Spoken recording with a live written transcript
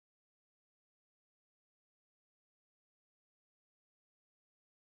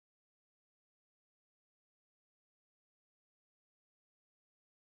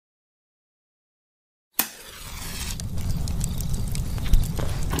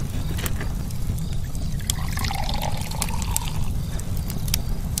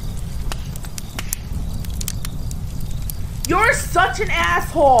You're such an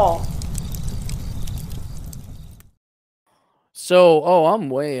asshole. So, I'm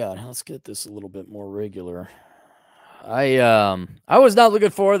way out. Let's get this a little bit more regular. I was not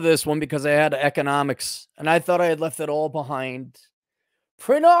looking forward to this one because I had economics and I thought I had left it all behind.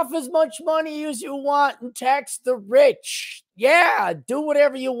 Print off as much money as you want and tax the rich. Yeah, do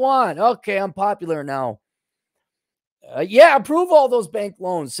whatever you want. Okay, I'm popular now. Yeah, approve all those bank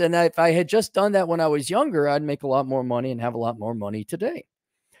loans. And if I had just done that when I was younger, I'd make a lot more money and have a lot more money today.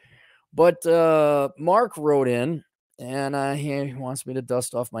 But Mark wrote in, and he wants me to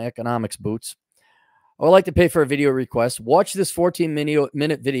dust off my economics boots. I would like to pay for a video request. Watch this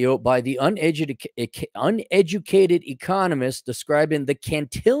 14-minute video by the uneducated economist describing the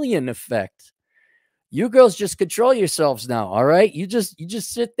Cantillon effect. You girls just control yourselves now, all right? You just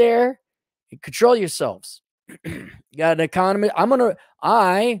sit there and control yourselves. You got an economist.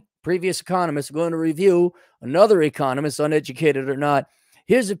 Previous economist, going to review another economist, uneducated or not,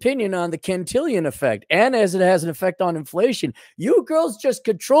 his opinion on the Cantillon effect and as it has an effect on inflation. You girls just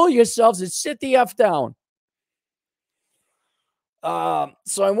control yourselves and sit the F down.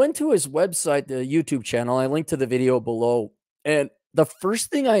 So I went to his website, the YouTube channel. I linked to the video below. And the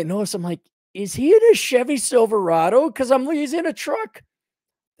first thing I noticed, I'm like, is he in a Chevy Silverado? Because he's in a truck.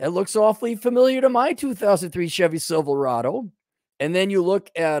 That looks awfully familiar to my 2003 Chevy Silverado. And then you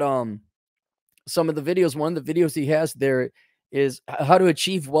look at some of the videos. One of the videos he has there is how to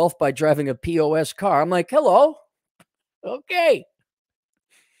achieve wealth by driving a POS car. I'm like, hello. Okay.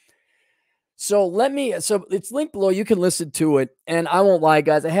 So it's linked below. You can listen to it. And I won't lie,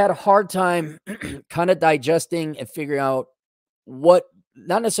 guys. I had a hard time kind of digesting and figuring out what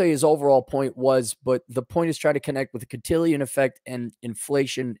not necessarily his overall point was, but the point is trying to connect with the Cantillon effect and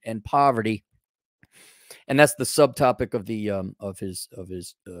inflation and poverty. And that's the subtopic of the of his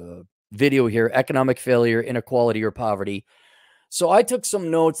video here: economic failure, inequality, or poverty. So I took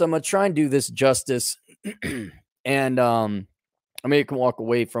some notes. I'm gonna try and do this justice, and I mean, you can walk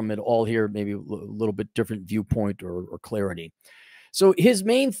away from it all here, maybe a little bit different viewpoint or clarity. So his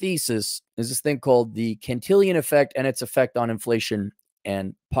main thesis is this thing called the Cantillon effect and its effect on inflation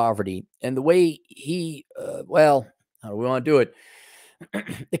and poverty. And the way he, how do we want to do it?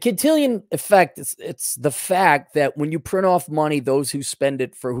 The Cantillon effect, it's the fact that when you print off money, those who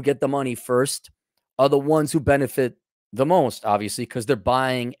who get the money first are the ones who benefit the most, obviously, because they're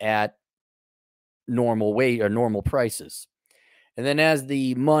buying at normal weight or normal prices. And then as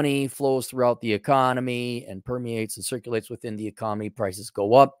the money flows throughout the economy and permeates and circulates within the economy, prices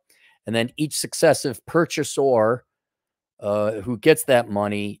go up. And then each successive purchaser who gets that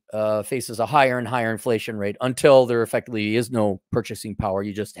money faces a higher and higher inflation rate until there effectively is no purchasing power.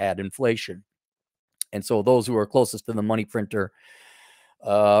 You just had inflation. And so those who are closest to the money printer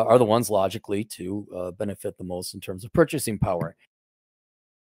are the ones logically to benefit the most in terms of purchasing power.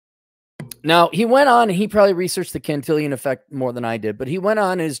 Now, he went on, and he probably researched the Cantillon effect more than I did, but he went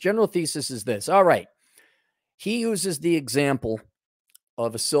on, and his general thesis is this. All right. He uses the example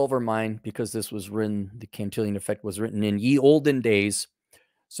of a silver mine because this was written, the Cantillon effect was written in ye olden days.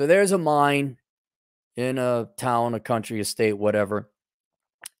 So there's a mine in a town, a country, a state, whatever.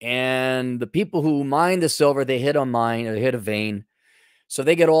 And the people who mine the silver, they hit a mine, or they hit a vein. So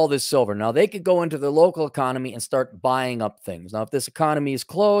they get all this silver. Now, they could go into the local economy and start buying up things. Now, if this economy is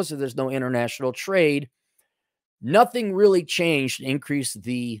closed or there's no international trade, nothing really changed to increase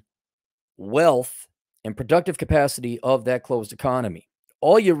the wealth and productive capacity of that closed economy.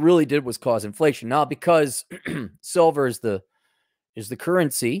 All you really did was cause inflation. Now, because silver is the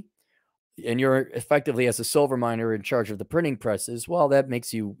currency, and you're effectively, as a silver miner, in charge of the printing presses, well, that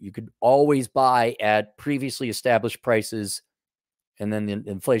makes you could always buy at previously established prices, and then the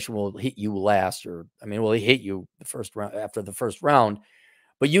inflation will hit you last, or will hit you the first round after the first round,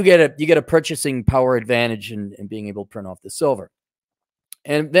 but you get a purchasing power advantage in being able to print off the silver.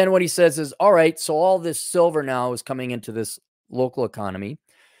 And then what he says is, all right, so all this silver now is coming into this local economy,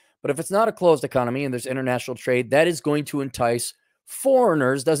 but if it's not a closed economy and there's international trade, that is going to entice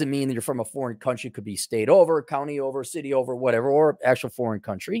foreigners. Doesn't mean that you're from a foreign country. It could be state over, county over, city over, whatever, or actual foreign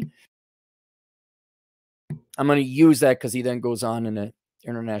country. I'm going to use that because he then goes on in the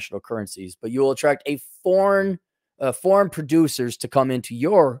international currencies, but you will attract a foreign producers to come into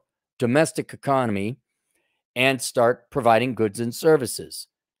your domestic economy and start providing goods and services.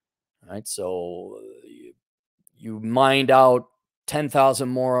 All right. So you mined out 10,000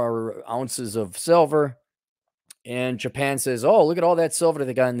 more ounces of silver, and Japan says, oh, look at all that silver that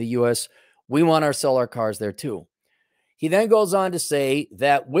they got in the U.S. We want to sell our cars there too. He then goes on to say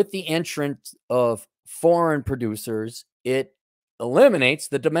that with the entrance of foreign producers, it eliminates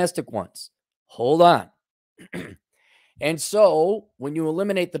the domestic ones. Hold on. And so when you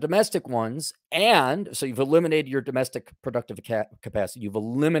eliminate the domestic ones, and so you've eliminated your domestic productive capacity, you've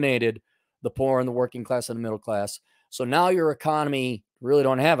eliminated the poor and the working class and the middle class. So now your economy really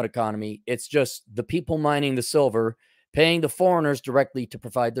don't have an economy. It's just the people mining the silver, paying the foreigners directly to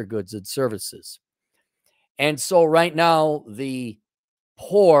provide their goods and services. And so right now, the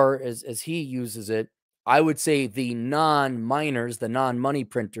poor, as he uses it, I would say the non-miners, the non-money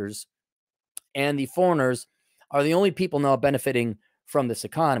printers, and the foreigners are the only people now benefiting from this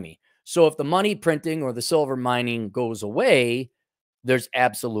economy. So if the money printing or the silver mining goes away, there's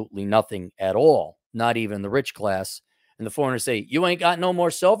absolutely nothing at all, not even the rich class. And the foreigners say, you ain't got no more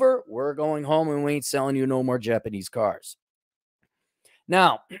silver, we're going home and we ain't selling you no more Japanese cars.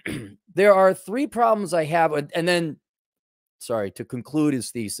 Now, there are three problems I have. And then, sorry, to conclude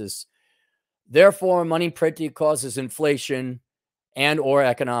his thesis, therefore, money printing causes inflation and or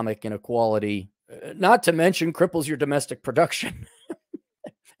economic inequality, not to mention cripples your domestic production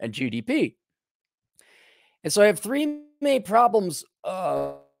and GDP. And so I have three main problems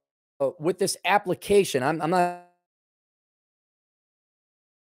with this application. I'm not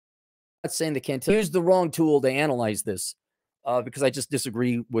saying the Cantillon used the wrong tool to analyze this because I just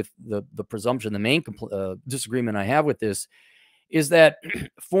disagree with the presumption. The main disagreement I have with this is that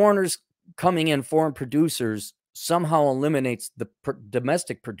foreigners coming in, foreign producers, somehow eliminates the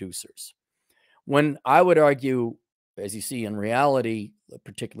domestic producers. When I would argue, as you see in reality,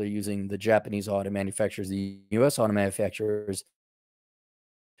 particularly using the Japanese auto manufacturers, the US auto manufacturers,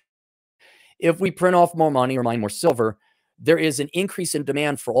 if we print off more money or mine more silver, there is an increase in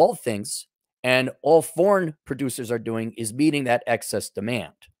demand for all things. And all foreign producers are doing is meeting that excess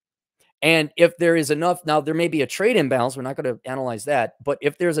demand. And if there is enough, now there may be a trade imbalance, we're not going to analyze that, but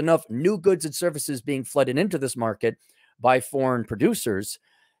if there's enough new goods and services being flooded into this market by foreign producers,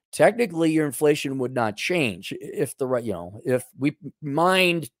 technically your inflation would not change if the right, if we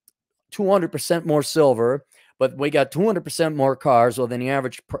mined 200% more silver, but we got 200% more cars, well, then the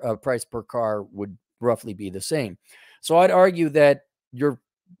average price per car would roughly be the same. So I'd argue that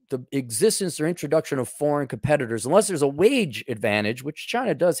the existence or introduction of foreign competitors, unless there's a wage advantage, which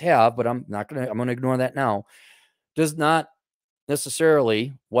China does have, but I'm going to ignore that now, does not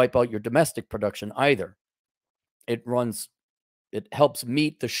necessarily wipe out your domestic production either. It helps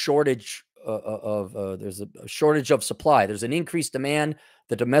meet the shortage there's a shortage of supply. There's an increased demand.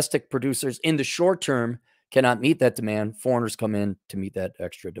 The domestic producers in the short term cannot meet that demand. Foreigners come in to meet that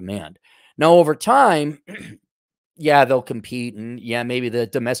extra demand. Now, over time, yeah, they'll compete, and yeah, maybe the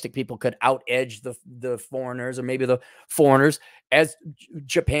domestic people could out-edge the foreigners, or maybe the foreigners, as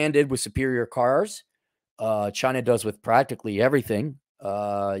Japan did with superior cars. China does with practically everything.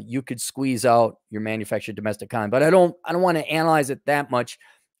 You could squeeze out your manufactured domestic economy, but I don't want to analyze it that much.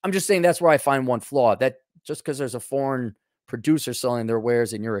 I'm just saying that's where I find one flaw. That just because there's a foreign producer selling their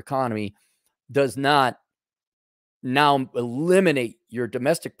wares in your economy does not now eliminate your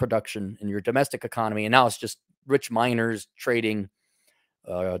domestic production and your domestic economy. And now it's just rich miners trading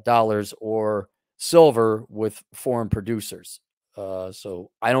dollars or silver with foreign producers. So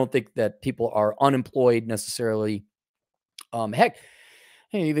I don't think that people are unemployed necessarily. Heck,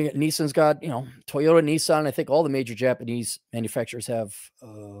 hey, even Nissan's got, Toyota, Nissan. I think all the major Japanese manufacturers have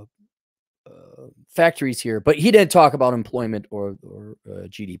factories here, but he didn't talk about employment or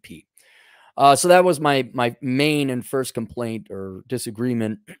GDP. So that was my main and first complaint or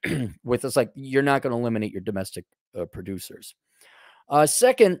disagreement with us. Like, you're not going to eliminate your domestic producers.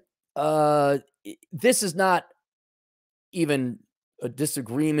 Second, this is not even a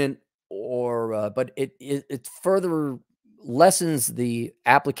disagreement, but it further lessens the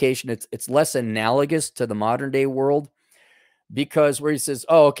application. It's less analogous to the modern day world, because where he says,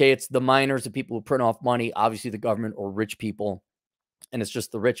 oh, okay, it's the miners, the people who print off money, obviously the government or rich people, and it's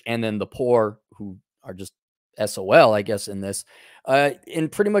just the rich, and then the poor who are just SOL, I guess, in this. In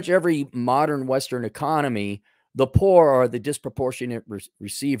pretty much every modern Western economy, the poor are the disproportionate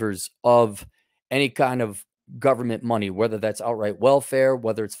receivers of any kind of government money, whether that's outright welfare,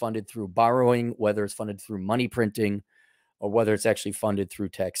 whether it's funded through borrowing, whether it's funded through money printing, or whether it's actually funded through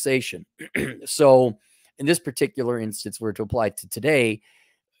taxation. So in this particular instance, were to apply to today,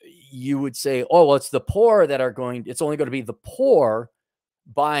 you would say, oh, well, it's the poor that are it's only going to be the poor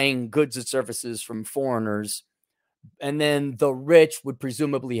buying goods and services from foreigners. And then the rich would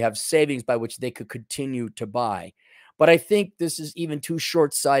presumably have savings by which they could continue to buy. But I think this is even too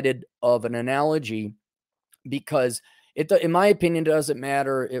short-sighted of an analogy, because in my opinion, it doesn't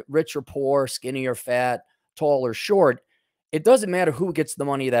matter if rich or poor, skinny or fat, tall or short. It doesn't matter who gets the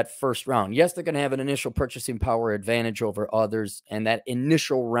money that first round. Yes, they're going to have an initial purchasing power advantage over others, and that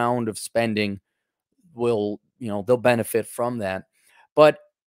initial round of spending, will, they'll benefit from that. But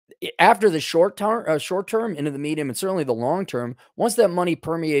after the short term into the medium and certainly the long term, once that money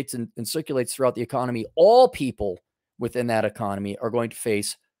permeates and circulates throughout the economy, all people within that economy are going to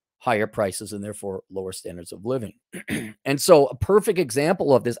face higher prices and therefore lower standards of living. And so a perfect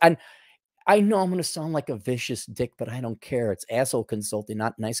example of this, and I know I'm going to sound like a vicious dick, but I don't care. It's asshole consulting,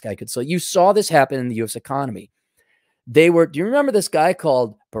 not nice guy consulting. You saw this happen in the U.S. economy. Do you remember this guy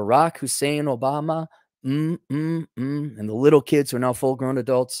called Barack Hussein Obama? And the little kids who are now full-grown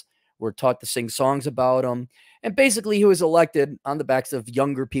adults were taught to sing songs about him. And basically, he was elected on the backs of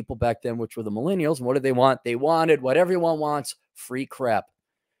younger people back then, which were the millennials. And what did they want? They wanted what everyone wants, free crap.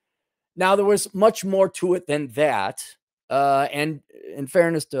 Now, there was much more to it than that. And in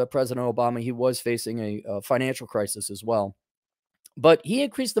fairness to President Obama, he was facing a financial crisis as well. But he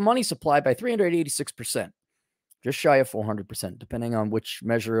increased the money supply by 386%. Just shy of 400%, depending on which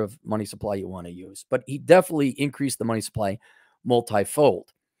measure of money supply you want to use. But he definitely increased the money supply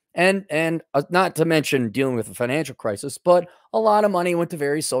multifold. And not to mention dealing with a financial crisis, but a lot of money went to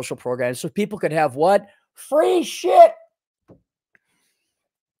various social programs so people could have what? Free shit.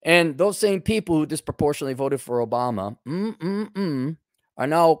 And those same people who disproportionately voted for Obama are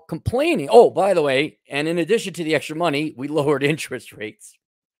now complaining. Oh, by the way, and in addition to the extra money, we lowered interest rates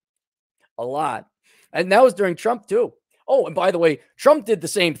a lot. And that was during Trump, too. Oh, and by the way, Trump did the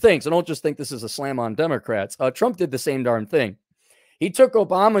same thing. So don't just think this is a slam on Democrats. Trump did the same darn thing. He took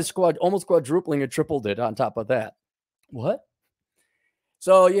Obama's almost quadrupling and tripled it on top of that. What?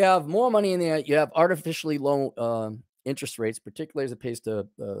 So you have more money in there. You have artificially low interest rates, particularly as it plays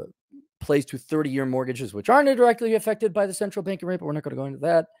to 30-year mortgages, which aren't directly affected by the central banking rate, but we're not going to go into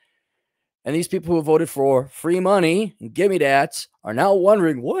that. And these people who voted for free money and gimme dats are now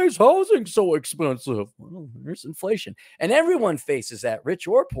wondering, why is housing so expensive? Well, there's inflation. And everyone faces that, rich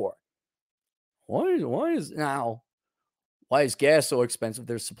or poor. Why is gas so expensive?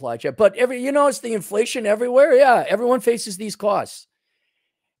 There's supply chain. But it's the inflation everywhere. Yeah, everyone faces these costs.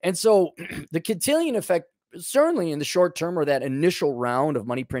 And so the Cantillon effect, certainly in the short term, or that initial round of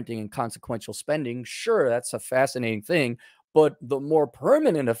money printing and consequential spending, sure, that's a fascinating thing. But the more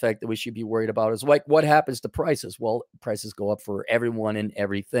permanent effect that we should be worried about is like what happens to prices. Well, prices go up for everyone and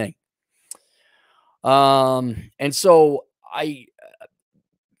everything. And so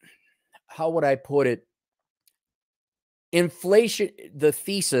how would I put it? Inflation, the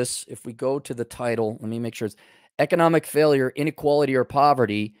thesis, if we go to the title, let me make sure it's economic failure, inequality, or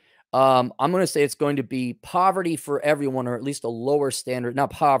poverty. I'm going to say it's going to be poverty for everyone, or at least a lower standard,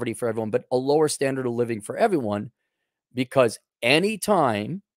 not poverty for everyone, but a lower standard of living for everyone. Because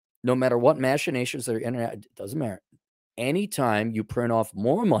anytime, no matter what machinations that are in it, it doesn't matter. Anytime you print off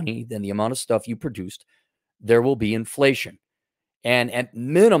more money than the amount of stuff you produced, there will be inflation. And at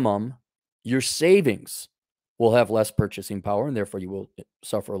minimum, your savings will have less purchasing power, and therefore you will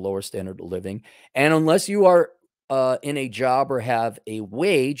suffer a lower standard of living. And unless you are in a job or have a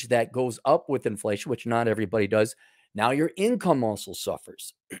wage that goes up with inflation, which not everybody does, now your income also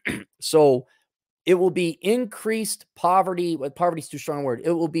suffers. So it will be increased poverty. Poverty is too strong a word. It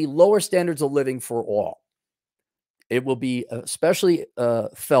will be lower standards of living for all. It will be especially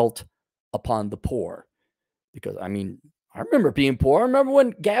felt upon the poor. Because, I remember being poor. I remember when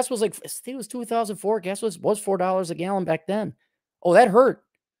gas was like, I think it was 2004. Gas was $4 a gallon back then. Oh, that hurt.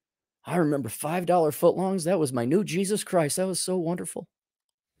 I remember $5 footlongs. That was my new Jesus Christ. That was so wonderful.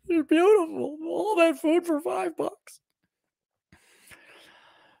 It's beautiful. All that food for $5.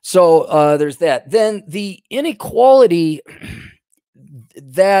 So there's that. Then the inequality,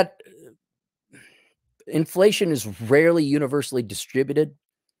 that inflation is rarely universally distributed,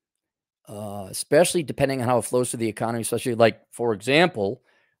 especially depending on how it flows through the economy, especially like, for example,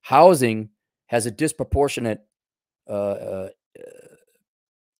 housing has a disproportionate,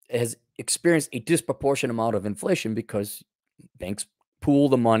 has experienced a disproportionate amount of inflation because banks pool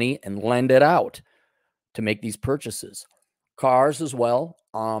the money and lend it out to make these purchases. Cars as well.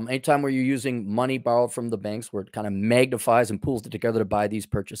 Anytime where you're using money borrowed from the banks, where it kind of magnifies and pools it together to buy these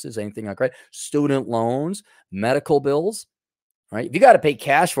purchases, anything like that. Student loans, medical bills, right? If you got to pay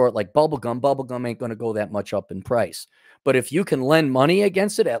cash for it, like bubble gum ain't going to go that much up in price. But if you can lend money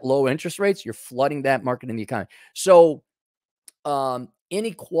against it at low interest rates, you're flooding that market in the economy. So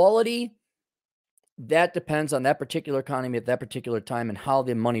inequality, that depends on that particular economy at that particular time and how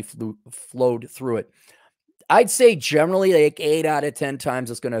the money flowed through it. I'd say generally like 8 out of 10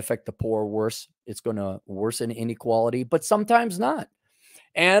 times it's going to affect the poor worse. It's going to worsen inequality, but sometimes not.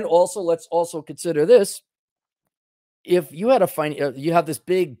 And also, let's also consider this. If you had you have this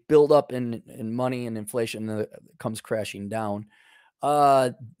big buildup in money and inflation that comes crashing down,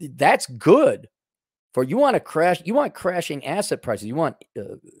 that's good For you want to crash, you want crashing asset prices. You want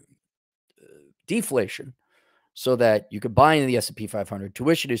deflation so that you could buy in the S&P 500.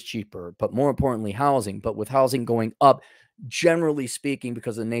 Tuition is cheaper, but more importantly, housing. But with housing going up, generally speaking,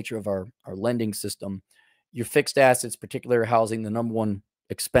 because of the nature of our lending system, your fixed assets, particularly housing, the number one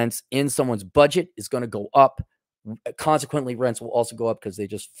expense in someone's budget, is going to go up. Consequently, rents will also go up because they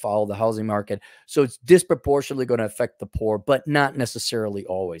just follow the housing market. So it's disproportionately going to affect the poor, but not necessarily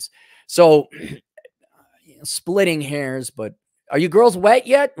always. So splitting hairs, but are you girls wet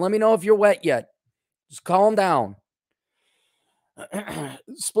yet? Let me know if you're wet yet. Just calm down.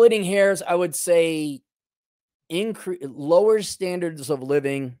 Splitting hairs, I would say lower standards of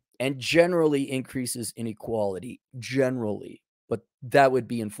living and generally increases inequality, generally. But that would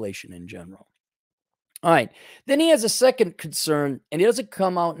be inflation in general. All right. Then he has a second concern, and he doesn't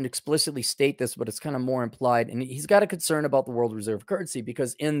come out and explicitly state this, but it's kind of more implied. And he's got a concern about the world reserve currency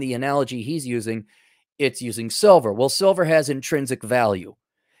because in the analogy he's using, it's using silver. Well, silver has intrinsic value.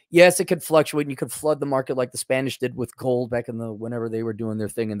 Yes, it could fluctuate, and you could flood the market like the Spanish did with gold back in the whenever they were doing their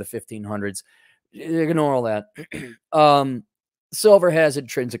thing in the 1500s. Ignore all that. Silver has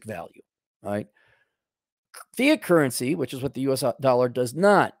intrinsic value, right? Fiat currency, which is what the U.S. dollar does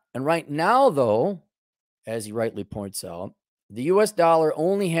not. And right now, though, as he rightly points out, the U.S. dollar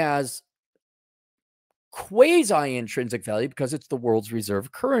only has quasi-intrinsic value because it's the world's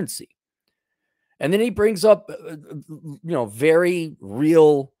reserve currency. And then he brings up, very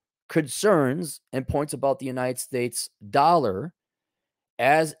real concerns and points about the United States dollar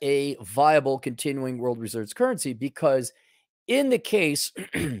as a viable continuing world reserves currency, because in the case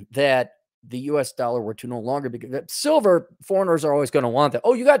that the U.S. dollar were to no longer be silver, foreigners are always going to want that.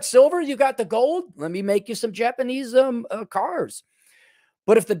 Oh, you got silver? You got the gold? Let me make you some Japanese cars.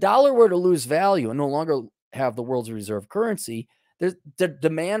 But if the dollar were to lose value and no longer have the world's reserve currency, the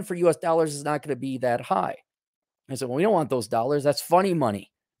demand for U.S. dollars is not going to be that high. I said, well, we don't want those dollars. That's funny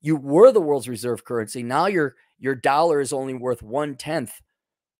money. You were the world's reserve currency. Now your dollar is only worth 1/10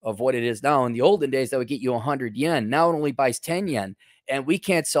 of what it is now. In the olden days, that would get you 100 yen. Now it only buys 10 yen. And we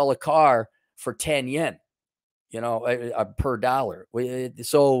can't sell a car for 10 yen, per dollar.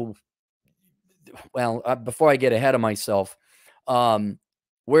 So, well, before I get ahead of myself,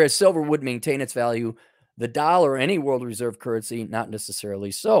 whereas silver would maintain its value, the dollar, any world reserve currency, not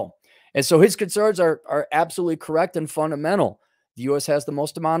necessarily so. And so his concerns are absolutely correct and fundamental. The U.S. has the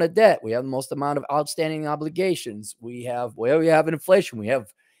most amount of debt. We have the most amount of outstanding obligations. We have inflation.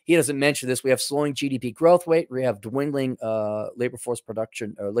 He doesn't mention this. We have slowing GDP growth rate. We have dwindling labor force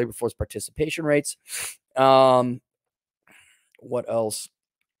participation rates. What else?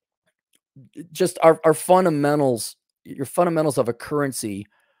 Just our fundamentals, your fundamentals of a currency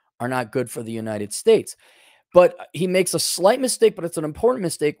are not good for the United States. But he makes a slight mistake, but it's an important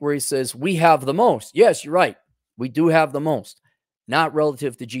mistake where he says, we have the most. Yes, you're right. We do have the most, not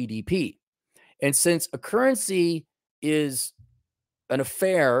relative to GDP. And since a currency is an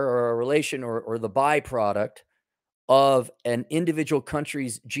affair or a relation or the byproduct of an individual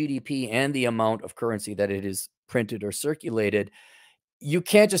country's GDP and the amount of currency that it is printed or circulated, you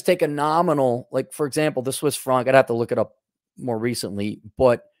can't just take a nominal, like, for example, the Swiss franc. I'd have to look it up more recently,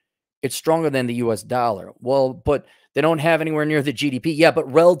 but it's stronger than the US dollar. Well, but they don't have anywhere near the GDP. Yeah,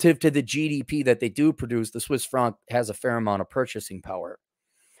 but relative to the GDP that they do produce, the Swiss franc has a fair amount of purchasing power.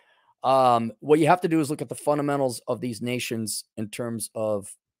 What you have to do is look at the fundamentals of these nations in terms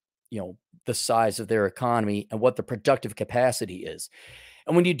of, the size of their economy and what the productive capacity is.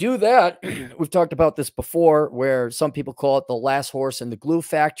 And when you do that, we've talked about this before, where some people call it the last horse in the glue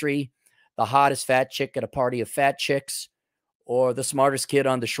factory, the hottest fat chick at a party of fat chicks, or the smartest kid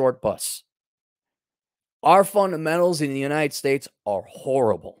on the short bus. Our fundamentals in the United States are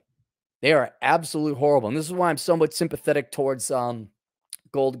horrible. They are absolutely horrible. And this is why I'm somewhat sympathetic towards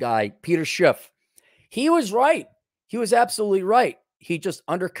gold guy Peter Schiff. He was right. He was absolutely right. He just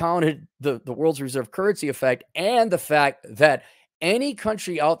undercounted the world's reserve currency effect and the fact that any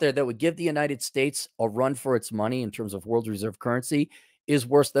country out there that would give the United States a run for its money in terms of world reserve currency is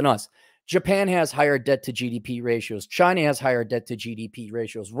worse than us. Japan has higher debt to GDP ratios. China has higher debt to GDP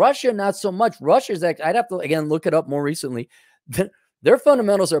ratios. Russia, not so much. Russia's, I'd have to, again, look it up more recently. Their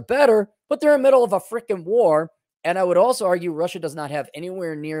fundamentals are better, but they're in the middle of a freaking war. And I would also argue Russia does not have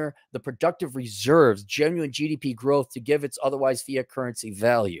anywhere near the productive reserves, genuine GDP growth to give its otherwise fiat currency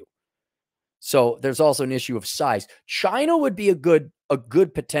value. So there's also an issue of size. China would be a good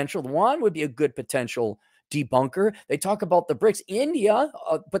potential. The yuan would be a good potential debunker. They talk about the BRICS. India,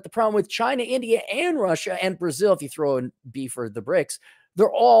 but the problem with China, India, and Russia, and Brazil, if you throw in B for the BRICS,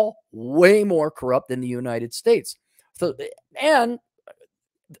 they're all way more corrupt than the United States. So, and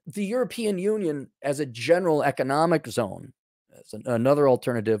the European Union as a general economic zone, as another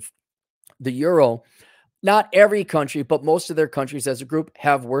alternative, the euro, not every country, but most of their countries as a group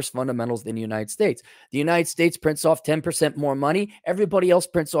have worse fundamentals than the United States. The United States prints off 10% more money. Everybody else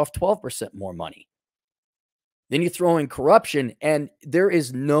prints off 12% more money. Then you throw in corruption, and there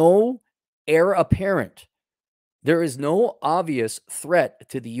is no heir apparent. There is no obvious threat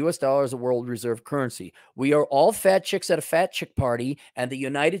to the US dollar as a world reserve currency. We are all fat chicks at a fat chick party, and the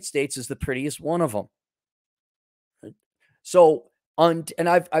United States is the prettiest one of them. So, and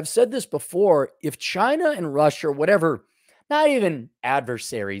I've said this before, if China and Russia, or whatever, not even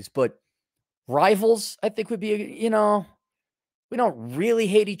adversaries, but rivals, I think would be, we don't really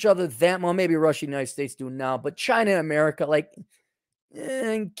hate each other that much. Maybe Russia and the United States do now, but China and America, like,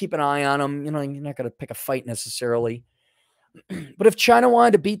 keep an eye on them. You're not going to pick a fight necessarily. But if China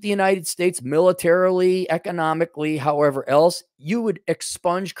wanted to beat the United States militarily, economically, however else, you would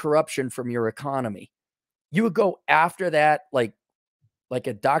expunge corruption from your economy. You would go after that like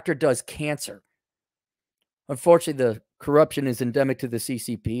a doctor does cancer. Unfortunately, the corruption is endemic to the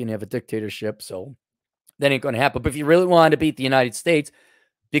CCP and you have a dictatorship, so that ain't going to happen. But if you really want to beat the United States,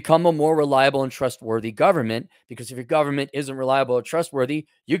 become a more reliable and trustworthy government, because if your government isn't reliable or trustworthy,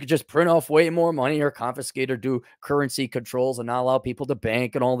 you could just print off way more money or confiscate or do currency controls and not allow people to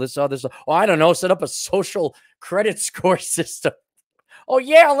bank and all this other stuff. Oh, I don't know, set up a social credit score system. Oh,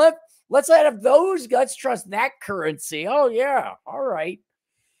 yeah, let's have those. Let's trust that currency. Oh, yeah. All right.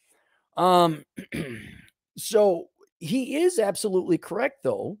 So he is absolutely correct,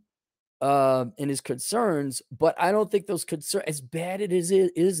 though, in his concerns, but I don't think those concerns, as bad it is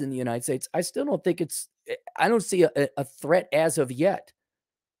in the United States, I still don't think I don't see a threat as of yet.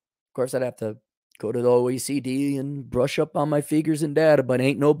 Of course, I'd have to go to the OECD and brush up on my figures and data, but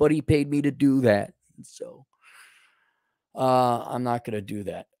ain't nobody paid me to do that. So I'm not going to do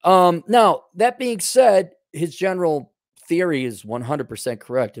that. Now, that being said, his general theory is 100%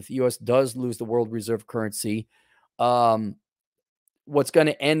 correct. If the U.S. does lose the world reserve currency, what's going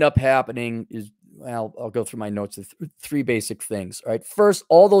to end up happening is, well, I'll go through my notes. Three basic things. All right. First,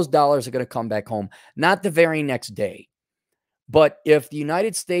 all those dollars are going to come back home, not the very next day. But if the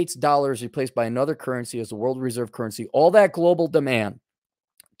United States dollar is replaced by another currency as the world reserve currency, all that global demand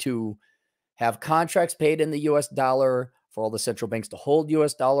to have contracts paid in the U.S. dollar, for all the central banks to hold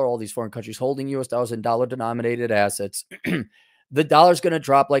U.S. dollar, all these foreign countries holding U.S. dollars and dollar-denominated assets, the dollar's going to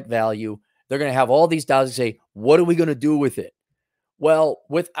drop like value. They're going to have all these dollars and say, what are we going to do with it? Well,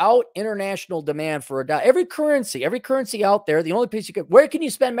 without international demand for a dollar, every currency out there, the only place you can, where can you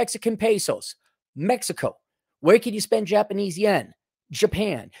spend Mexican pesos? Mexico. Where can you spend Japanese yen?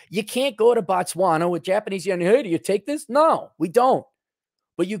 Japan. You can't go to Botswana with Japanese yen. Hey, do you take this? No, we don't.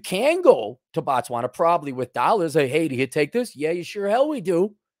 But you can go to Botswana probably with dollars. Hey, do you take this? Yeah, you sure hell we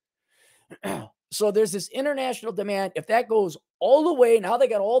do. So there's this international demand. If that goes all the way, now they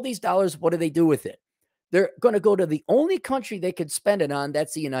got all these dollars, what do they do with it? They're going to go to the only country they could spend it on.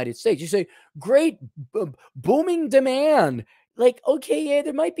 That's the United States. You say, great, booming demand. Like, okay, yeah,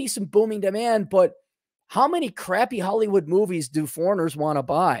 there might be some booming demand, but how many crappy Hollywood movies do foreigners want to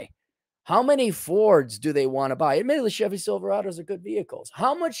buy? How many Fords do they want to buy? Admittedly, Chevy Silverados are good vehicles.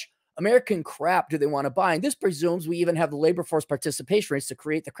 How much American crap do they want to buy? And this presumes we even have the labor force participation rates to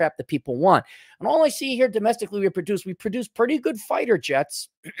create the crap that people want. And all I see here domestically, we produce pretty good fighter jets.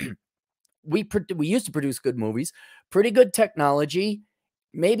 We used to produce good movies, pretty good technology,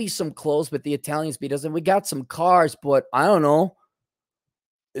 maybe some clothes, but the Italians beat us. And we got some cars, but I don't know.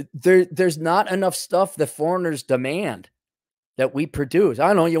 There's not enough stuff that foreigners demand that we produce. I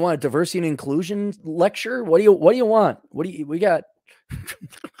don't know. You want a diversity and inclusion lecture? What do you want? We got?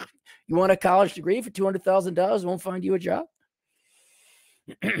 You want a college degree for $200,000? Won't find you a job.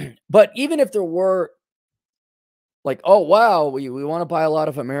 But even if there were, like, oh wow, we want to buy a lot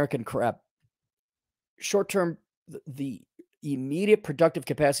of American crap. Short term, the immediate productive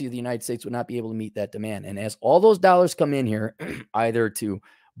capacity of the United States would not be able to meet that demand. And as all those dollars come in here, either to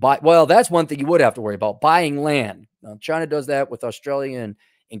buy, well, that's one thing you would have to worry about, buying land. Now, China does that with Australia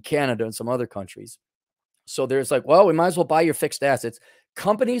and Canada and some other countries. So there's like, well, we might as well buy your fixed assets.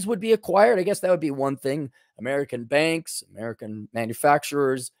 Companies would be acquired. I guess that would be one thing. American banks, American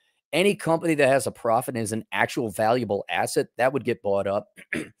manufacturers, any company that has a profit and is an actual valuable asset, that would get bought up.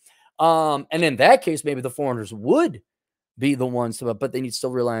 And in that case, maybe the foreigners would be the ones to, but they need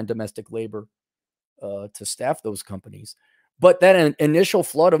still rely on domestic labor to staff those companies. But that initial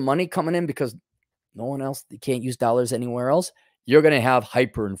flood of money coming in because no one else, they can't use dollars anywhere else, you're going to have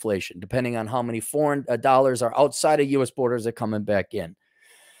hyperinflation, depending on how many foreign dollars are outside of U.S. borders that are coming back in.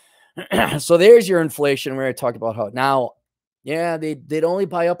 So there's your inflation where I talked about how now Yeah, they'd only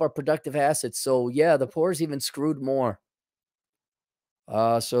buy up our productive assets. So yeah, the poor is even screwed more.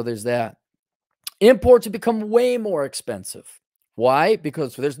 So there's that. Imports have become way more expensive. Why?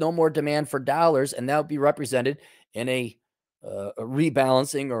 Because there's no more demand for dollars, and that would be represented in a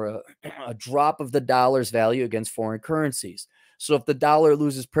rebalancing or a drop of the dollar's value against foreign currencies. So if the dollar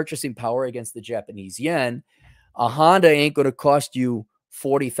loses purchasing power against the Japanese yen, a Honda ain't going to cost you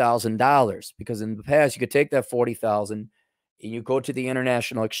 $40,000, because in the past you could take that 40,000 and you go to the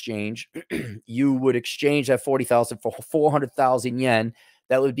international exchange, you would exchange that 40,000 for 400,000 yen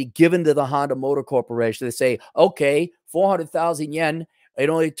that would be given to the Honda Motor Corporation. They say, okay, 400,000 yen. It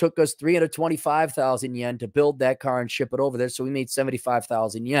only took us 325,000 yen to build that car and ship it over there. So we made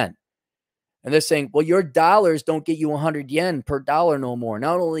 75,000 yen. And they're saying, well, your dollars don't get you 100 yen per dollar no more.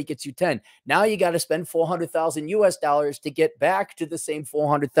 Now it only gets you 10. Now you got to spend 400,000 US dollars to get back to the same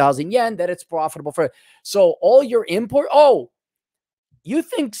 400,000 yen that it's profitable for. So all your import, oh, you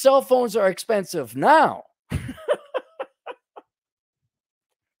think cell phones are expensive now?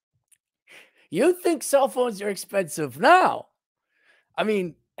 You think cell phones are expensive now? I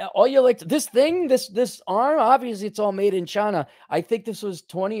mean, all you like this thing, this arm, obviously it's all made in China. I think this was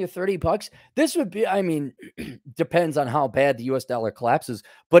 20 or 30 bucks. This would be, I mean, depends on how bad the US dollar collapses.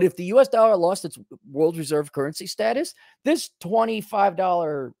 But if the US dollar lost its world reserve currency status, this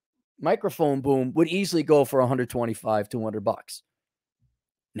 $25 microphone boom would easily go for 125, 200 bucks.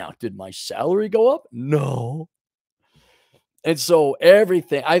 Now, did my salary go up? No. And so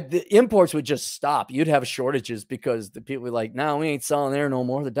everything, the imports would just stop. You'd have shortages because the people were like, no, we ain't selling there no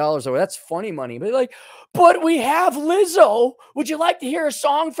more. The dollars are, that's funny money. But like, but we have Lizzo. Would you like to hear a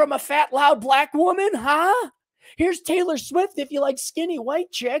song from a fat, loud black woman? Huh? Here's Taylor Swift if you like skinny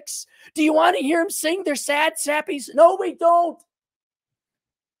white chicks. Do you want to hear them sing their sad sappies? No, we don't.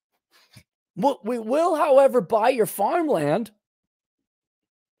 We will, however, buy your farmland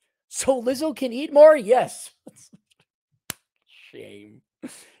so Lizzo can eat more? Yes. Shame.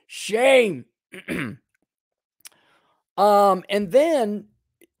 Shame. And then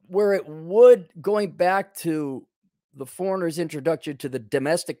where it would, going back to the foreigner's introduction to the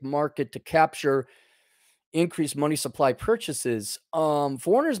domestic market to capture increased money supply purchases,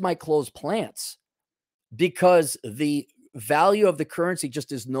 foreigners might close plants because the value of the currency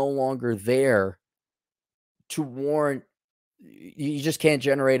just is no longer there to warrant. You just can't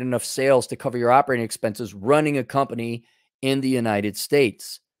generate enough sales to cover your operating expenses running a company in the United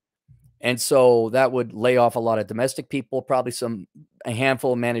States. And so that would lay off a lot of domestic people, probably a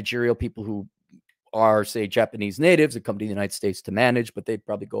handful of managerial people who are, say, Japanese natives that come to the United States to manage, but they'd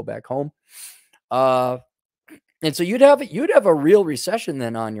probably go back home. And so you'd have a real recession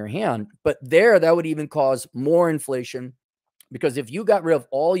then on your hand. But that would even cause more inflation, because if you got rid of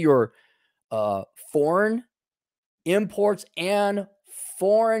all your foreign imports and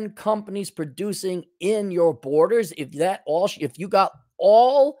foreign companies producing in your borders, if you got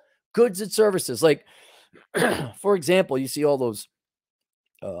all goods and services, like for example, you see all those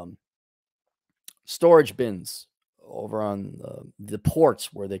storage bins over on the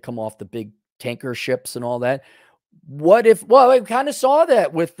ports where they come off the big tanker ships and all that. What if, well, we kind of saw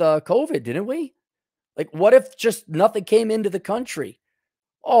that with COVID, didn't we? Like, what if just nothing came into the country?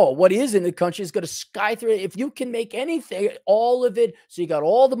 Oh, what is in the country is going to sky through. If you can make anything, all of it, so you got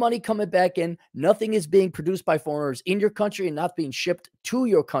all the money coming back in, nothing is being produced by foreigners in your country and not being shipped to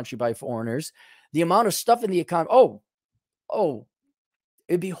your country by foreigners. The amount of stuff in the economy,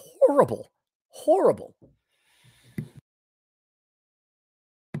 it'd be horrible, horrible.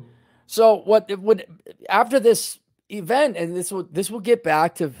 So what it would, after this event, and this will get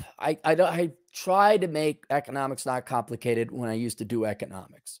back to, I try to make economics not complicated when I used to do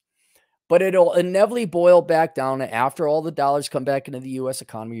economics, but it'll inevitably boil back down to, after all the dollars come back into the U.S.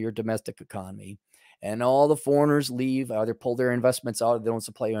 economy, your domestic economy, and all the foreigners leave, either pull their investments out or they don't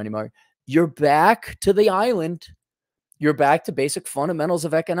supply you anymore, you're back to the island. You're back to basic fundamentals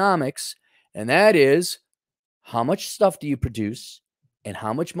of economics, and that is, how much stuff do you produce and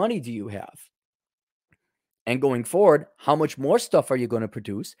how much money do you have? And going forward, how much more stuff are you going to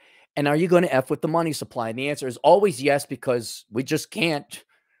produce? And are you going to F with the money supply? And the answer is always yes, because we just can't.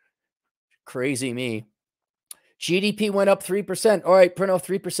 Crazy me. GDP went up 3%. All right, print off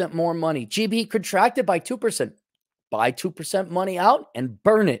 3% more money. GDP contracted by 2%. Buy 2% money out and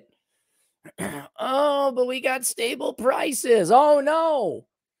burn it. Oh, but we got stable prices. Oh, no.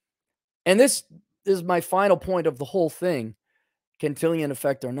 And this is my final point of the whole thing, Cantillon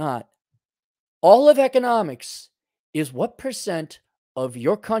effect or not. All of economics is what percent of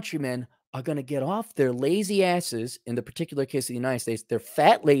your countrymen are going to get off their lazy asses, in the particular case of the United States, their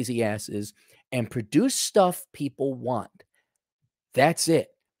fat, lazy asses, and produce stuff people want. That's it.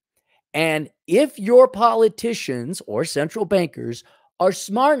 And if your politicians or central bankers are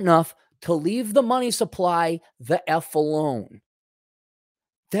smart enough to leave the money supply the F alone,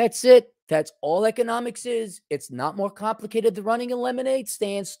 that's it. That's all economics is. It's not more complicated than running a lemonade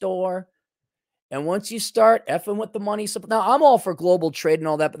stand store. And once you start effing with the money supply, now I'm all for global trade and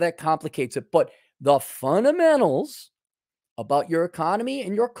all that, but that complicates it. But the fundamentals about your economy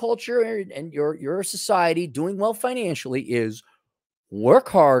and your culture and your society doing well financially is work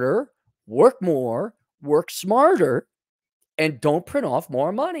harder, work more, work smarter, and don't print off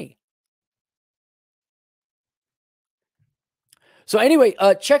more money. So anyway,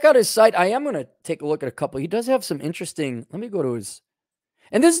 check out his site. I am going to take a look at a couple. He does have some interesting, let me go to his,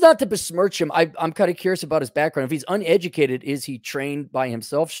 and this is not to besmirch him. I'm kind of curious about his background. If he's uneducated, is he trained by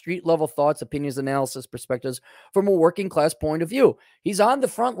himself? Street level thoughts, opinions, analysis, perspectives from a working class point of view. He's on the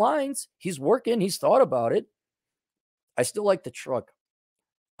front lines. He's working. He's thought about it. I still like the truck.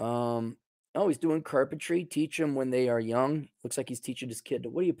 Oh, he's doing carpentry. Teach them when they are young. Looks like he's teaching his kid.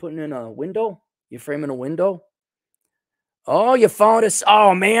 What are you putting in a window? You framing a window? Oh, you found us.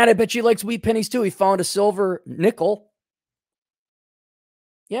 Oh man, I bet you likes wheat pennies too. He found a silver nickel.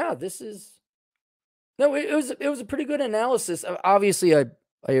 Yeah, this is no. It was a pretty good analysis. Obviously, I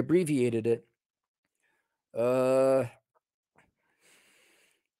abbreviated it.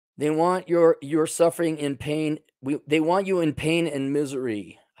 They want your suffering and pain. They want you in pain and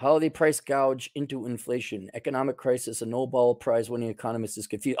misery. How they price gouge into inflation. Economic crisis. A Nobel Prize winning economist is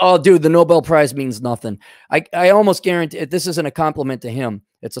confused. Oh, dude, the Nobel Prize means nothing. I almost guarantee this isn't a compliment to him.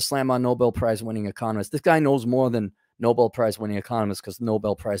 It's a slam on Nobel Prize winning economist. This guy knows more than Nobel Prize winning economist because the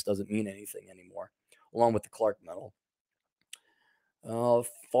Nobel Prize doesn't mean anything anymore, along with the Clark Medal.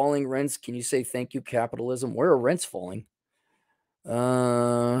 Falling rents. Can you say thank you, capitalism? Where are rents falling?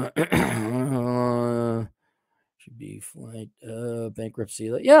 Should be flight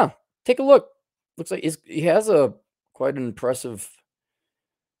bankruptcy. Yeah, take a look. Looks like he has a quite an impressive.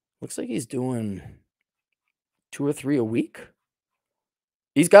 Looks like he's doing 2 or 3 a week.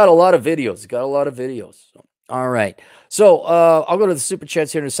 He's got a lot of videos. So, all right. So I'll go to the super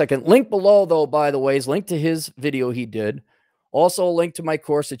chats here in a second. Link below, though, by the way, is link to his video he did. Also, a link to my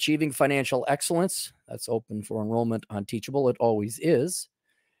course, Achieving Financial Excellence. That's open for enrollment on Teachable. It always is.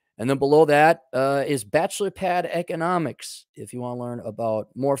 And then below that is Bachelor Pad Economics, if you want to learn about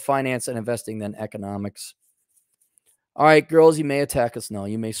more finance and investing than economics. All right, girls, you may attack us now.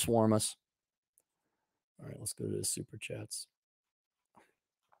 You may swarm us. All right, let's go to the super chats.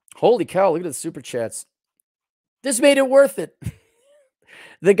 Holy cow, look at the super chats. This made it worth it.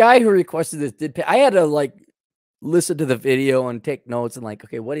 The guy who requested this did pay. I had to like listen to the video and take notes and like,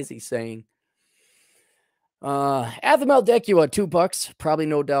 okay, what is he saying? Athamel Decua, $2, probably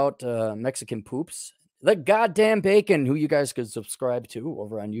no doubt Mexican poops. The goddamn bacon, who you guys could subscribe to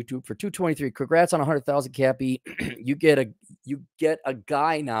over on YouTube for $2.23. Congrats on 100,000, Cappy. you get a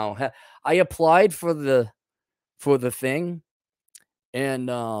guy now. I applied for the thing, and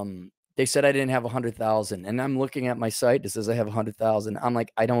they said I didn't have 100,000. And I'm looking at my site. It says I have 100,000. I'm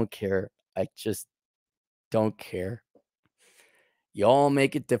like, I don't care. I just don't care. Y'all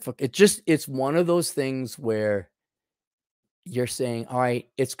make it difficult. It's one of those things where you're saying, all right,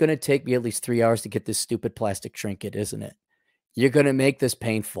 it's going to take me at least 3 hours to get this stupid plastic trinket, isn't it? You're going to make this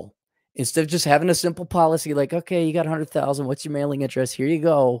painful. Instead of just having a simple policy like, okay, you got 100,000. What's your mailing address? Here you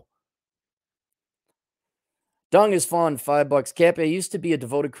go. Dung is fun, $5. Cappy, I used to be a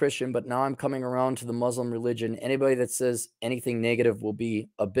devoted Christian, but now I'm coming around to the Muslim religion. Anybody that says anything negative will be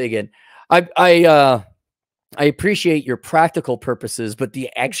a bigot. I appreciate your practical purposes, but do you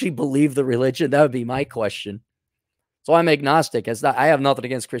actually believe the religion? That would be my question. So I'm agnostic. I have nothing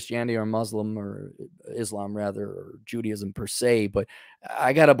against Christianity or Muslim or Islam, rather, or Judaism per se, but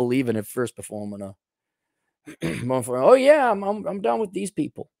I got to believe in it first before I'm going to, oh yeah, I'm down with these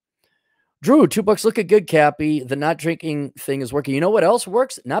people. Drew, $2. Look at good, Cappy. The not drinking thing is working. You know what else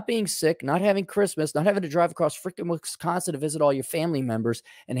works? Not being sick, not having Christmas, not having to drive across freaking Wisconsin to visit all your family members,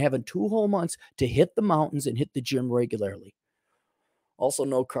 and having 2 whole months to hit the mountains and hit the gym regularly. Also,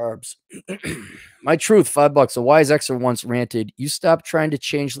 no carbs. My truth, $5. A wise Xer once ranted, you stop trying to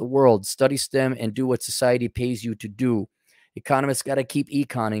change the world, study STEM, and do what society pays you to do. Economists got to keep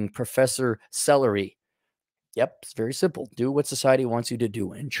econing. Professor Celery. Yep, it's very simple. Do what society wants you to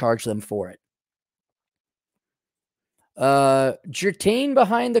do and charge them for it. Jertain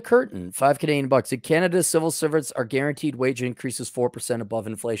behind the curtain, $5 In Canada, civil servants are guaranteed wage increases 4% above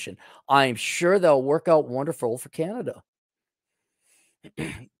inflation. I'm sure they'll work out wonderful for Canada.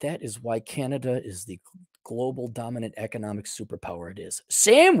 That is why Canada is the global dominant economic superpower it is.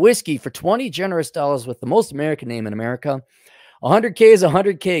 Sam Whiskey for $20 generous with the most American name in America. 100K is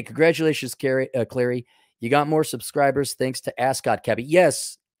 100K. Congratulations, Clary. You got more subscribers thanks to Ascot Cappy.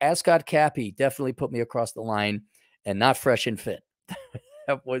 Yes, Ascot Cappy definitely put me across the line, and not Fresh and Fit.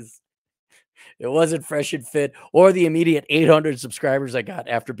 It wasn't Fresh and Fit or the immediate 800 subscribers I got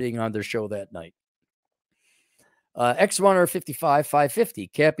after being on their show that night. X-Runner 55 550.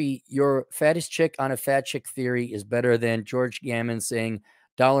 Cappy, your fattest chick on a fat chick theory is better than George Gammon saying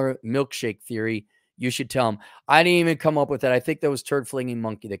dollar milkshake theory. You should tell him. I didn't even come up with it. I think that was Turd Flinging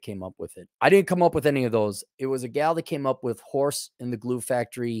Monkey that came up with it. I didn't come up with any of those. It was a gal that came up with Horse in the Glue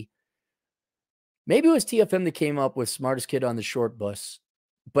Factory. Maybe it was TFM that came up with Smartest Kid on the Short Bus.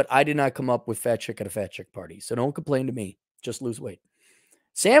 But I did not come up with fat chick at a fat chick party. So don't complain to me. Just lose weight.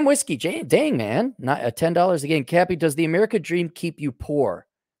 Sam Whiskey, dang, man. Not $10 again. Cappy, does the American dream keep you poor?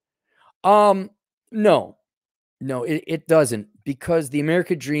 No, it doesn't, because the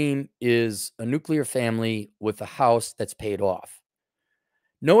American dream is a nuclear family with a house that's paid off.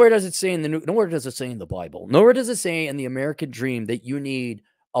 Nowhere does it say in the Bible. Nowhere does it say in the American dream that you need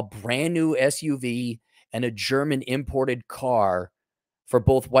a brand new SUV and a German imported car for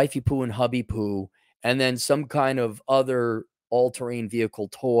both wifey poo and hubby poo, and then some kind of other all-terrain vehicle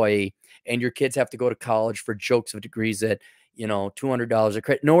toy, and your kids have to go to college for jokes of degrees at, $200 a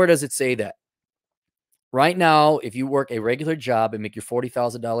credit. Nowhere does it say that. Right now, if you work a regular job and make your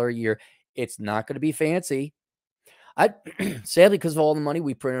 $40,000 a year, it's not going to be fancy. Sadly, because of all the money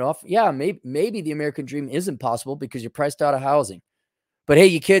we printed off, yeah, maybe the American dream isn't possible because you're priced out of housing. But hey,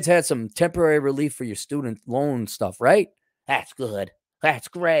 you kids had some temporary relief for your student loan stuff, right? That's good. That's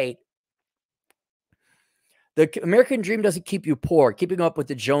great. The American dream doesn't keep you poor. Keeping up with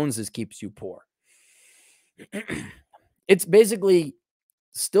the Joneses keeps you poor. It's basically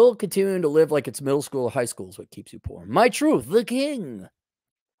still continuing to live like it's middle school or high school is what keeps you poor. My truth, the king.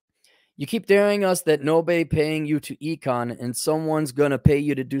 You keep daring us that nobody paying you to econ and someone's going to pay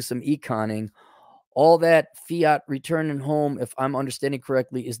you to do some econing. All that fiat returning home, if I'm understanding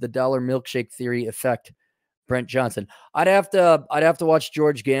correctly, is the dollar milkshake theory effect. Brent Johnson. I'd have to watch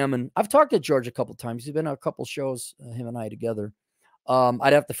George Gammon. I've talked to George a couple times. He's been on a couple shows, him and I together.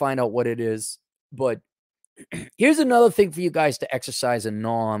 I'd have to find out what it is. But here's another thing for you guys to exercise and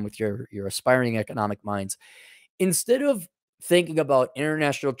gnaw on with your aspiring economic minds. Instead of thinking about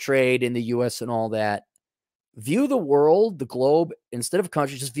international trade in the U.S. and all that, view the world, the globe, instead of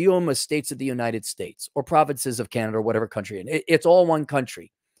countries, just view them as states of the United States or provinces of Canada or whatever country. And it's all one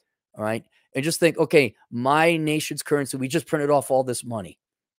country. All right. And just think, okay, my nation's currency, we just printed off all this money.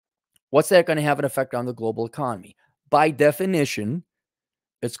 What's that going to have an effect on the global economy? By definition,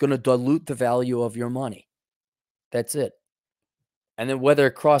 it's going to dilute the value of your money. That's it. And then whether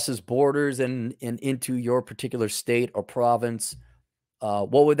it crosses borders and into your particular state or province,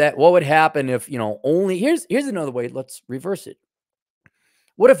 what would happen if, only here's another way. Let's reverse it.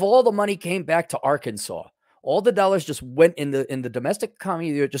 What if all the money came back to Arkansas? All the dollars just went in the domestic economy,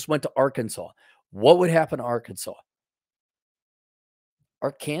 it just went to Arkansas. What would happen to Arkansas?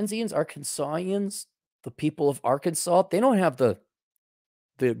 Arkansasians, the people of Arkansas, they don't have the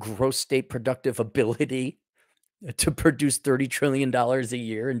gross state productive ability to produce $30 trillion a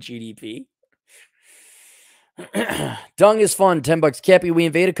year in GDP. Dung is fun. $10. Cappy, we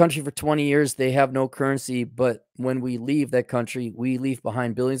invade a country for 20 years. They have no currency, but when we leave that country, we leave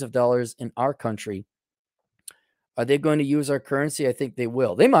behind billions of dollars in our country. Are they going to use our currency? I think they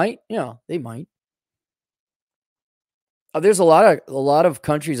will. They might. Yeah, they might. There's a lot of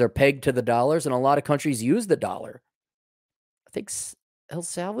countries are pegged to the dollars, and a lot of countries use the dollar. I think El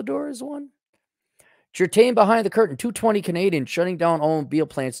Salvador is one. Jertain behind the curtain, 220 Canadian shutting down automobile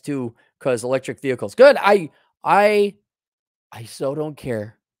plants too because electric vehicles. Good. I so don't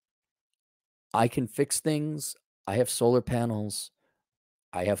care. I can fix things. I have solar panels.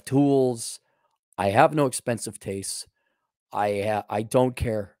 I have tools. I have no expensive tastes. I don't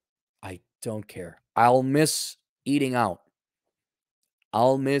care. I don't care. I'll miss eating out.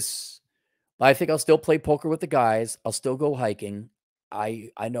 I think I'll still play poker with the guys. I'll still go hiking.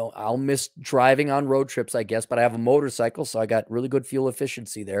 I know I'll miss driving on road trips, I guess, but I have a motorcycle, so I got really good fuel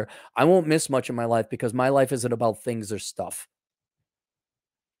efficiency there. I won't miss much in my life because my life isn't about things or stuff.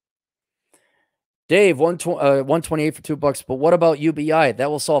 Dave, 128 for $2. But what about UBI? That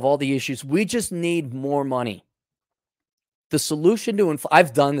will solve all the issues. We just need more money. The solution to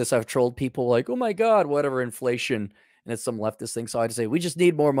I've done this. I've trolled people like, oh my God, whatever, inflation. And it's some leftist thing. So I just say, we just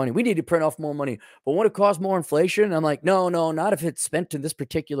need more money. We need to print off more money. But won't it cause more inflation? I'm like, no, not if it's spent in this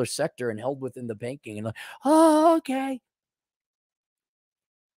particular sector and held within the banking. And like, oh, okay.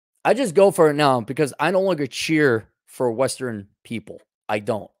 I just go for it now because I no longer cheer for Western people. I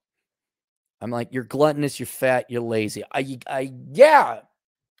don't. I'm like, you're gluttonous, you're fat, you're lazy. Yeah.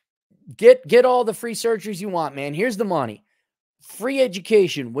 Get all the free surgeries you want, man. Here's the money. Free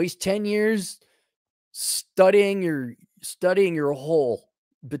education. Waste 10 years studying your hole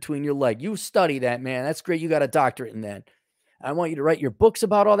between your leg. You study that, man. That's great. You got a doctorate in that. I want you to write your books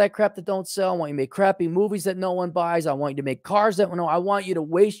about all that crap that don't sell. I want you to make crappy movies that no one buys. I want you to make cars that no. I want you to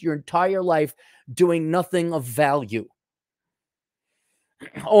waste your entire life doing nothing of value.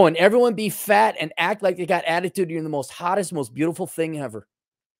 Oh, and everyone be fat and act like they got attitude. You're the most hottest, most beautiful thing ever.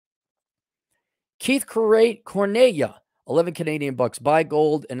 Keith Cornelia, 11 Canadian bucks. Buy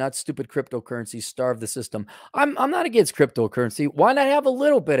gold and not stupid cryptocurrency. Starve the system. I'm not against cryptocurrency. Why not have a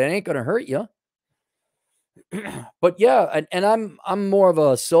little bit? It ain't going to hurt you. But yeah, and I'm more of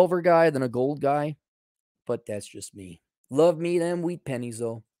a silver guy than a gold guy. But that's just me. Love me them wheat pennies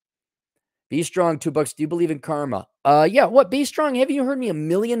though. Be strong, $2. Do you believe in karma? Yeah. What? Be strong. Have you heard me a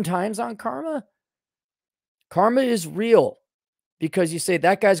million times on karma? Karma is real. Because you say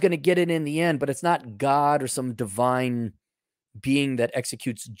that guy's going to get it in the end, but it's not God or some divine being that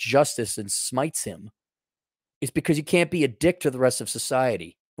executes justice and smites him. It's because you can't be a dick to the rest of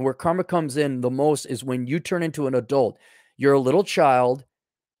society. And where karma comes in the most is when you turn into an adult. You're a little child.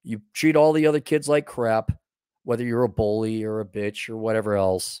 You treat all the other kids like crap, whether you're a bully or a bitch or whatever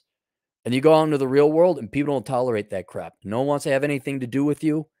else. And you go out into the real world and people don't tolerate that crap. No one wants to have anything to do with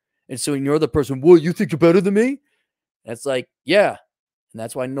you. And so you're the person, well, you think you're better than me? That's like, yeah. And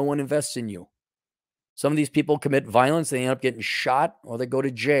that's why no one invests in you. Some of these people commit violence. They end up getting shot or they go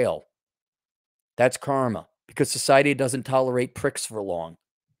to jail. That's karma because society doesn't tolerate pricks for long.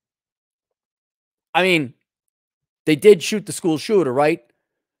 I mean, they did shoot the school shooter, right?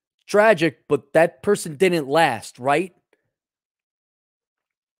 Tragic, but that person didn't last, right?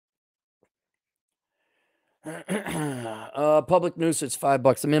 Public nuisance,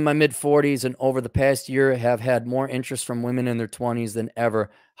 $5. I'm in my mid-40s and over the past year have had more interest from women in their 20s than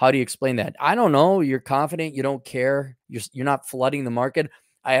ever. How do you explain that? I don't know. You're confident. You don't care. You're not flooding the market.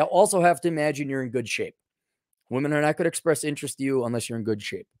 I also have to imagine you're in good shape. Women are not going to express interest in you unless you're in good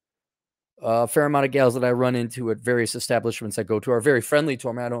shape. A fair amount of gals that I run into at various establishments I go to are very friendly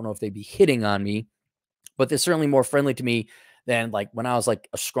to me. I don't know if they'd be hitting on me, but they're certainly more friendly to me than like when I was like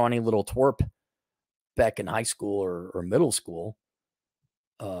a scrawny little twerp back in high school or middle school.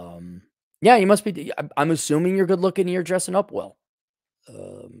 Yeah, you must be. I'm assuming you're good looking and you're dressing up well.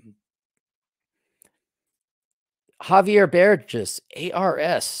 Javier Burgess,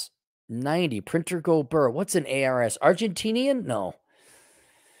 ARS 90, printer go burr. What's an ARS? Argentinian? No.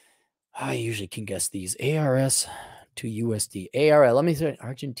 I usually can guess these. ARS to USD. ARS, let me say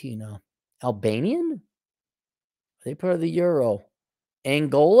Argentina. Albanian? Are they part of the Euro?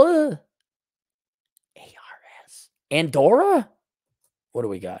 Angola? ARS. Andorra? What do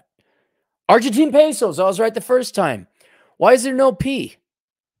we got? Argentine pesos. I was right the first time. Why is there no P?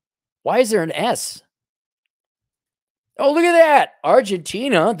 Why is there an S? Oh, look at that.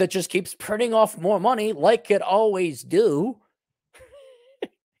 Argentina that just keeps printing off more money like it always do.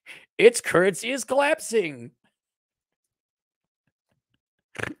 Its currency is collapsing.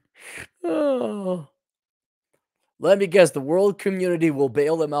 Oh. Let me guess, the world community will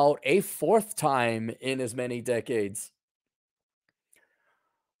bail them out a fourth time in as many decades.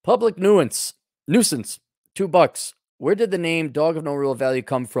 Public nuisance, $2. Where did the name Dog of No Real Value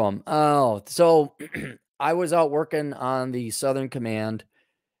come from? Oh, so I was out working on the Southern Command,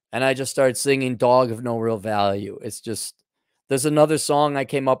 and I just started singing Dog of No Real Value. It's just, there's another song I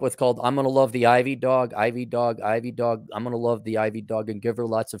came up with called I'm Gonna Love the Ivy Dog, Ivy Dog, Ivy Dog. I'm gonna love the Ivy Dog and give her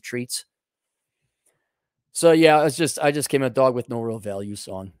lots of treats. So yeah, I just came a Dog with No Real Value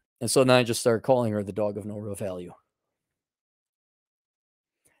song. And so then I just started calling her the Dog of No Real Value.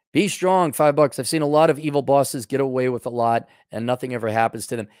 Be strong, $5. I've seen a lot of evil bosses get away with a lot and nothing ever happens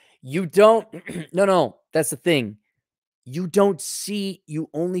to them. You don't, no, that's the thing. You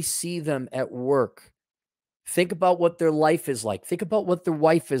only see them at work. Think about what their life is like. Think about what their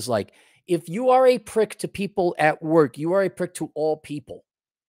wife is like. If you are a prick to people at work, you are a prick to all people.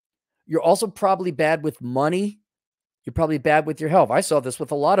 You're also probably bad with money. You're probably bad with your health. I saw this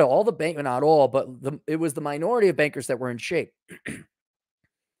with all the bank, not all, but it was the minority of bankers that were in shape.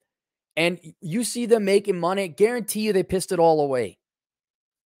 And you see them making money. I guarantee you they pissed it all away.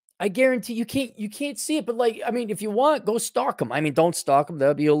 I guarantee you can't see it. But like, I mean, if you want, go stalk them. I mean, don't stalk them. That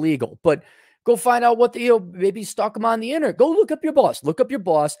would be illegal. But go find out what maybe stalk them on the internet. Go look up your boss. Look up your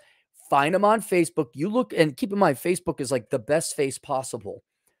boss. Find them on Facebook. You look, and keep in mind, Facebook is like the best face possible.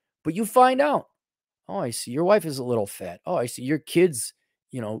 But you find out, oh, I see your wife is a little fat. Oh, I see your kids,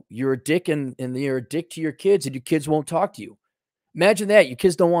 you're a dick and you're a dick to your kids and your kids won't talk to you. Imagine that. Your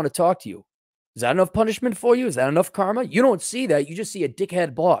kids don't want to talk to you. Is that enough punishment for you? Is that enough karma? You don't see that. You just see a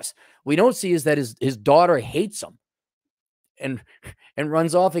dickhead boss. What we don't see is that his daughter hates him and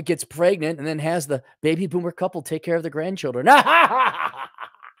runs off and gets pregnant and then has the baby boomer couple take care of the grandchildren.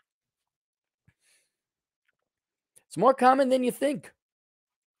 It's more common than you think.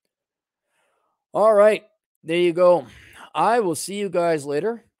 All right. There you go. I will see you guys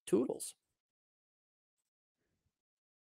later. Toodles.